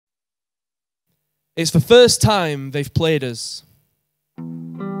It's the first time they've played us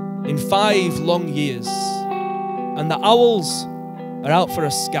in 5 long years, and the Owls are out for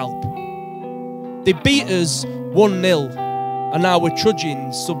a scalp. They beat us 1-0, and now we're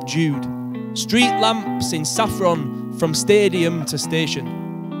trudging subdued. Street lamps in saffron from stadium to station.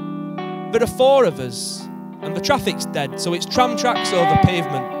 There are 4 of us, and the traffic's dead, so it's tram tracks over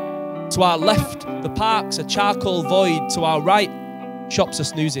pavement. To our left, the park's a charcoal void. To our right, shops are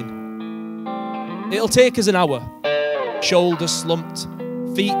snoozing. It'll take us an hour. Shoulders slumped,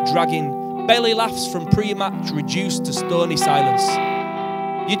 feet dragging, belly laughs from pre-match reduced to stony silence.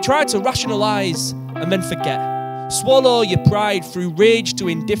 You try to rationalise and then forget. Swallow your pride through rage to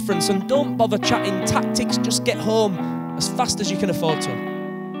indifference and don't bother chatting tactics, just get home as fast as you can afford to.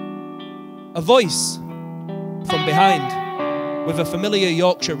 A voice from behind with a familiar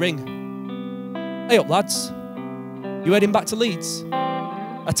Yorkshire ring. Hey up lads, you heading back to Leeds?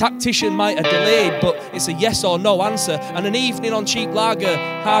 A tactician might have delayed, but it's a yes or no answer, and an evening on cheap lager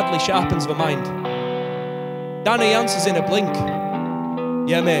hardly sharpens the mind. Danny answers in a blink.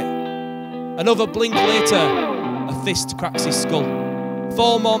 Yeah mate. Another blink later, a fist cracks his skull.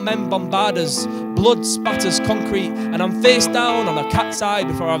 4 more men bombard us, blood spatters concrete, and I'm face down on a cat's eye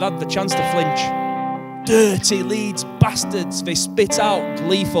before I've had the chance to flinch. Dirty Leeds bastards, they spit out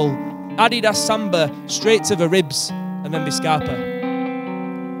gleeful. Adidas Samba straight to the ribs, and then Biscarpa.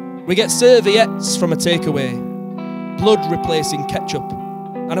 We get serviettes from a takeaway, blood replacing ketchup,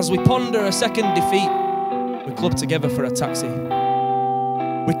 and as we ponder a second defeat, we club together for a taxi.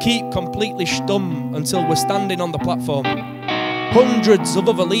 We keep completely stum until we're standing on the platform. Hundreds of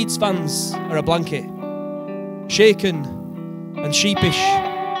other Leeds fans are a blanket. Shaken and sheepish,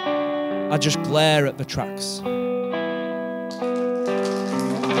 I just glare at the tracks.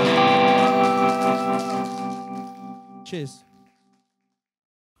 Cheers.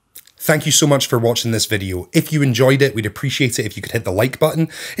 Thank you so much for watching this video. If you enjoyed it, we'd appreciate it if you could hit the like button,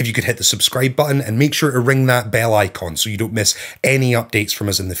 if you could hit the subscribe button, and make sure to ring that bell icon so you don't miss any updates from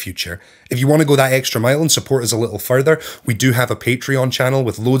us in the future. If you want to go that extra mile and support us a little further, we do have a Patreon channel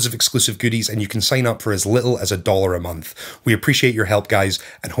with loads of exclusive goodies, and you can sign up for as little as $1 a month. We appreciate your help, guys,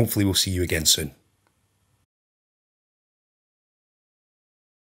 and hopefully we'll see you again soon.